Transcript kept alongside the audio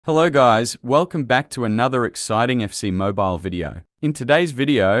Hello guys, welcome back to another exciting FC Mobile video. In today's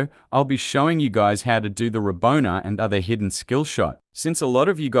video, I'll be showing you guys how to do the Rabona and other hidden skill shot. Since a lot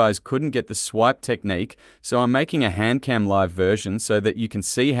of you guys couldn't get the swipe technique, so I'm making a handcam live version so that you can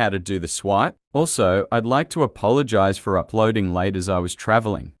see how to do the swipe. Also, I'd like to apologize for uploading late as I was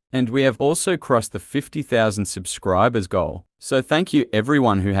traveling. And we have also crossed the 50,000 subscribers goal. So thank you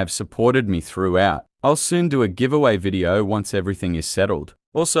everyone who have supported me throughout. I'll soon do a giveaway video once everything is settled.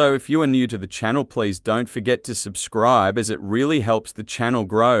 Also, if you are new to the channel, please don't forget to subscribe as it really helps the channel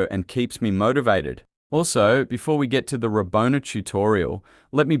grow and keeps me motivated. Also, before we get to the Rabona tutorial,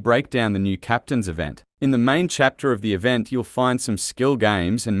 let me break down the new Captains event. In the main chapter of the event, you'll find some skill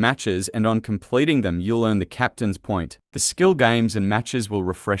games and matches, and on completing them, you'll earn the Captain's point. The skill games and matches will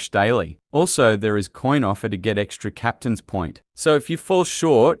refresh daily. Also, there is coin offer to get extra Captain's point. So if you fall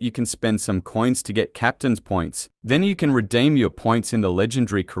short, you can spend some coins to get Captain's points. Then you can redeem your points in the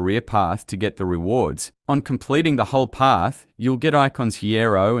legendary career path to get the rewards. On completing the whole path, you'll get icons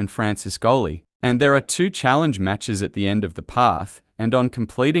Hierro and Franciscoli. And there are 2 challenge matches at the end of the path, and on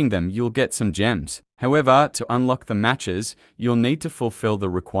completing them you'll get some gems. However, to unlock the matches, you'll need to fulfill the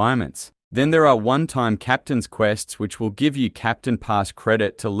requirements. Then there are one-time Captain's quests which will give you Captain Pass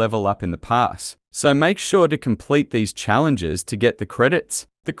credit to level up in the pass. So make sure to complete these challenges to get the credits.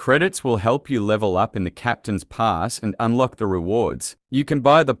 The credits will help you level up in the Captain's Pass and unlock the rewards. You can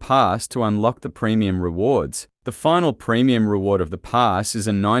buy the pass to unlock the premium rewards. The final premium reward of the pass is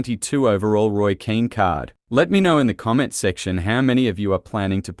a 92 overall Roy Keane card. Let me know in the comment section how many of you are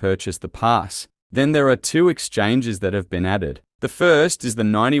planning to purchase the pass. Then there are 2 exchanges that have been added. The first is the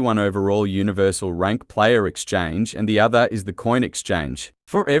 91 overall Universal Rank Player Exchange, and the other is the Coin Exchange.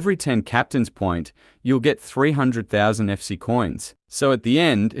 For every 10 Captain's point, you'll get 300,000 FC coins. So at the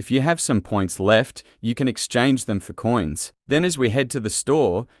end, if you have some points left, you can exchange them for coins. Then as we head to the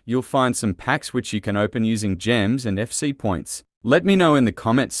store, you'll find some packs which you can open using gems and FC points. Let me know in the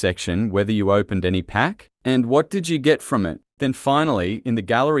comment section whether you opened any pack, and what did you get from it. Then finally, in the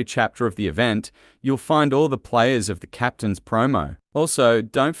gallery chapter of the event, you'll find all the players of the Captain's promo. Also,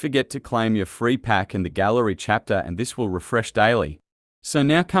 don't forget to claim your free pack in the gallery chapter, and this will refresh daily. So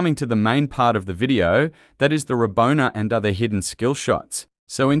now coming to the main part of the video, that is the Rabona and other hidden skill shots.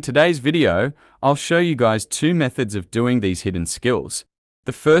 So in today's video, I'll show you guys 2 methods of doing these hidden skills.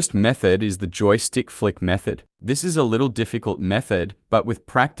 The first method is the joystick flick method. This is a little difficult method, but with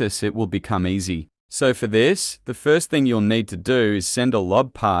practice it will become easy. So for this, the first thing you'll need to do is send a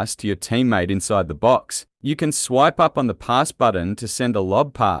lob pass to your teammate inside the box. You can swipe up on the pass button to send a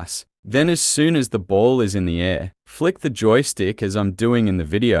lob pass. Then as soon as the ball is in the air, flick the joystick as I'm doing in the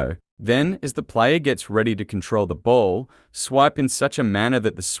video. Then, as the player gets ready to control the ball, swipe in such a manner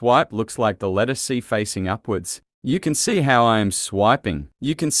that the swipe looks like the letter C facing upwards. You can see how I am swiping.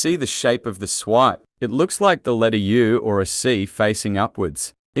 You can see the shape of the swipe. It looks like the letter U or a C facing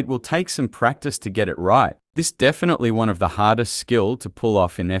upwards. It will take some practice to get it right. This definitely one of the hardest skill to pull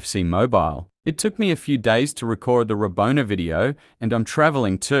off in FC Mobile. It took me a few days to record the Rabona video, and I'm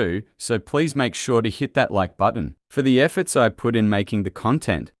traveling too, so please make sure to hit that like button for the efforts I put in making the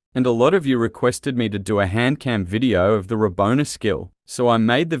content. And a lot of you requested me to do a handcam video of the Rabona skill, so I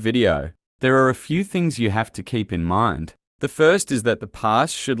made the video. There are a few things you have to keep in mind. The first is that the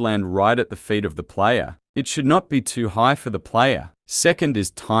pass should land right at the feet of the player. It should not be too high for the player. Second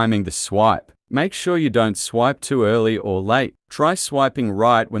is timing the swipe. Make sure you don't swipe too early or late. Try swiping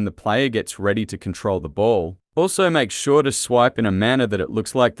right when the player gets ready to control the ball. Also make sure to swipe in a manner that it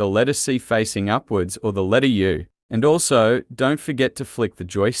looks like the letter C facing upwards or the letter U. And also, don't forget to flick the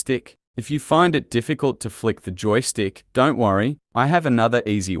joystick. If you find it difficult to flick the joystick, don't worry, I have another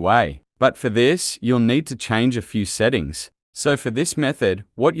easy way. But for this, you'll need to change a few settings. So for this method,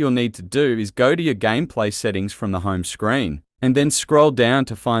 what you'll need to do is go to your gameplay settings from the home screen, and then scroll down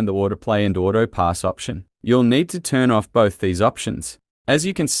to find the autoplay and auto pass option. You'll need to turn off both these options. As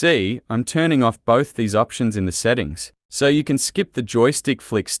you can see, I'm turning off both these options in the settings. So you can skip the joystick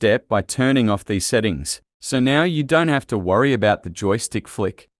flick step by turning off these settings. So now you don't have to worry about the joystick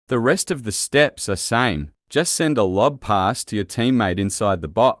flick. The rest of the steps are same. Just send a lob pass to your teammate inside the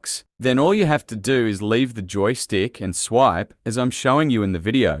box. Then all you have to do is leave the joystick and swipe as I'm showing you in the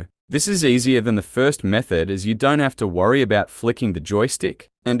video. This is easier than the first method as you don't have to worry about flicking the joystick.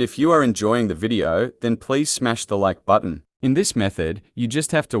 And if you are enjoying the video, then please smash the like button. In this method, you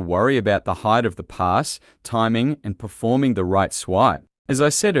just have to worry about the height of the pass, timing, and performing the right swipe. As I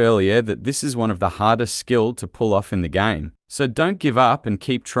said earlier, that this is one of the hardest skill to pull off in the game. So don't give up and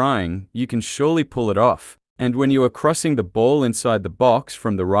keep trying, you can surely pull it off. And when you are crossing the ball inside the box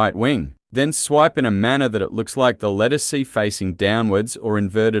from the right wing, Then swipe in a manner that it looks like the letter C facing downwards or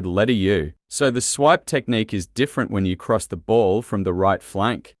inverted letter U. So the swipe technique is different when you cross the ball from the right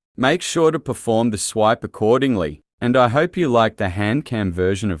flank. Make sure to perform the swipe accordingly. And I hope you like the hand cam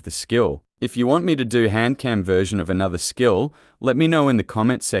version of the skill. If you want me to do hand cam version of another skill, let me know in the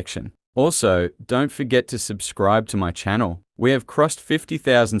comment section. Also, don't forget to subscribe to my channel. We have crossed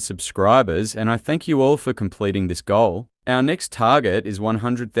 50,000 subscribers and I thank you all for completing this goal. Our next target is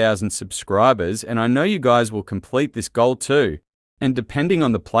 100,000 subscribers and I know you guys will complete this goal too. And depending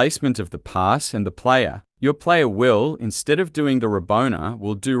on the placement of the pass and the player, your player will, instead of doing the Rabona,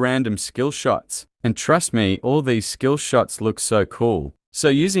 will do random skill shots. And trust me, all these skill shots look so cool. So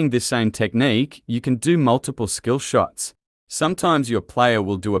using this same technique, you can do multiple skill shots. Sometimes your player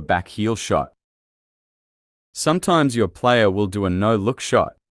will do a back heel shot. Sometimes your player will do a no-look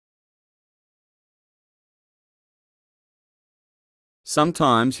shot.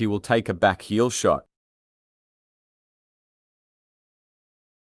 Sometimes he will take a back heel shot.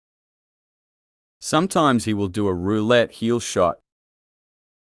 Sometimes he will do a roulette heel shot.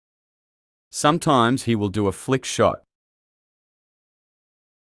 Sometimes he will do a flick shot.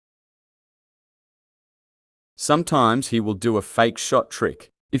 Sometimes he will do a fake shot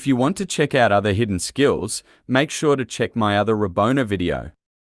trick. If you want to check out other hidden skills, make sure to check my other Rabona video.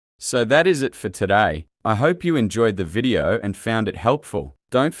 So that is it for today. I hope you enjoyed the video and found it helpful.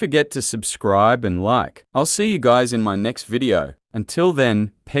 Don't forget to subscribe and like. I'll see you guys in my next video. Until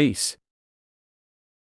then, peace.